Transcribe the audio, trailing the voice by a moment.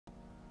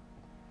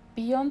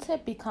Beyoncé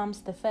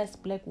becomes the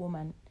first black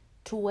woman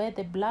to wear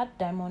the blood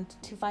diamond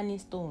Tiffany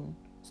stone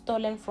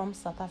stolen from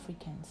South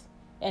Africans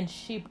and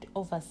shipped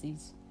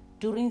overseas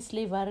during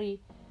slavery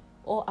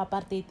or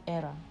apartheid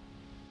era.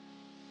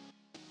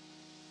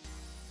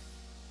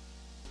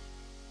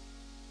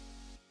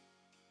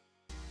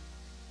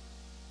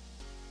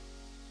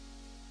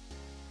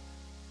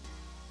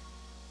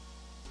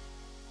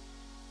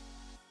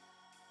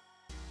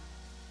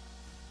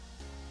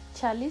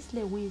 Charles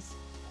Lewis,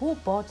 who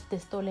bought the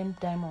stolen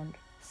diamond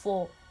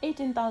for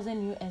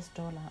 18,000 US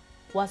dollar,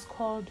 was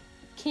called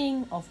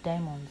King of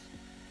Diamonds.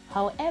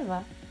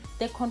 However,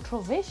 the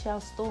controversial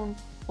stone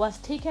was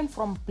taken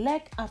from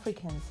black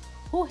Africans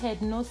who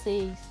had no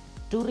say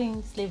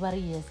during slavery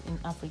years in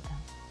Africa.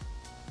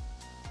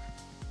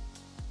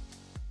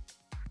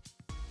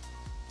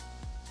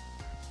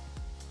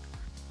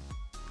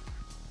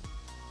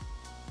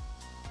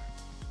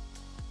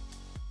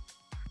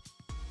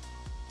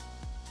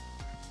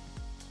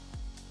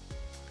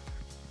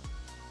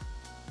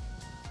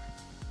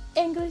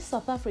 Angry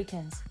South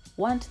Africans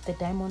want the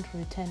diamond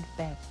returned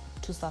back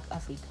to South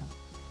Africa.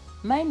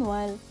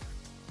 Meanwhile,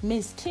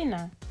 Ms.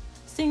 Tina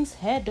sings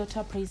her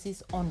daughter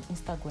praises on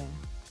Instagram.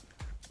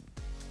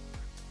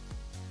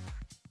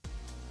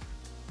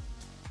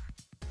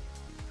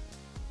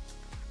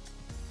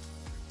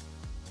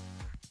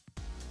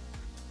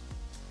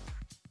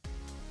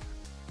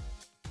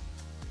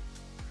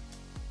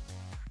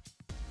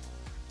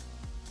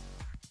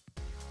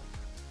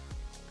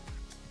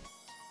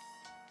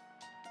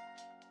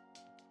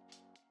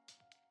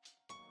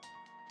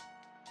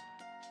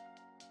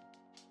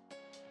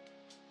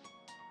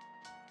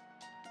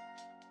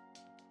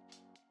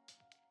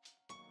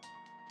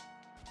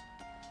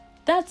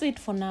 That's it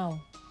for now.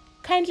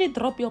 Kindly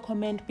drop your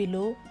comment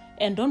below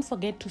and don't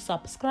forget to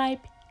subscribe,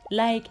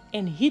 like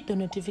and hit the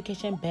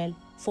notification bell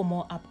for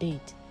more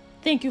updates.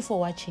 Thank you for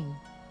watching.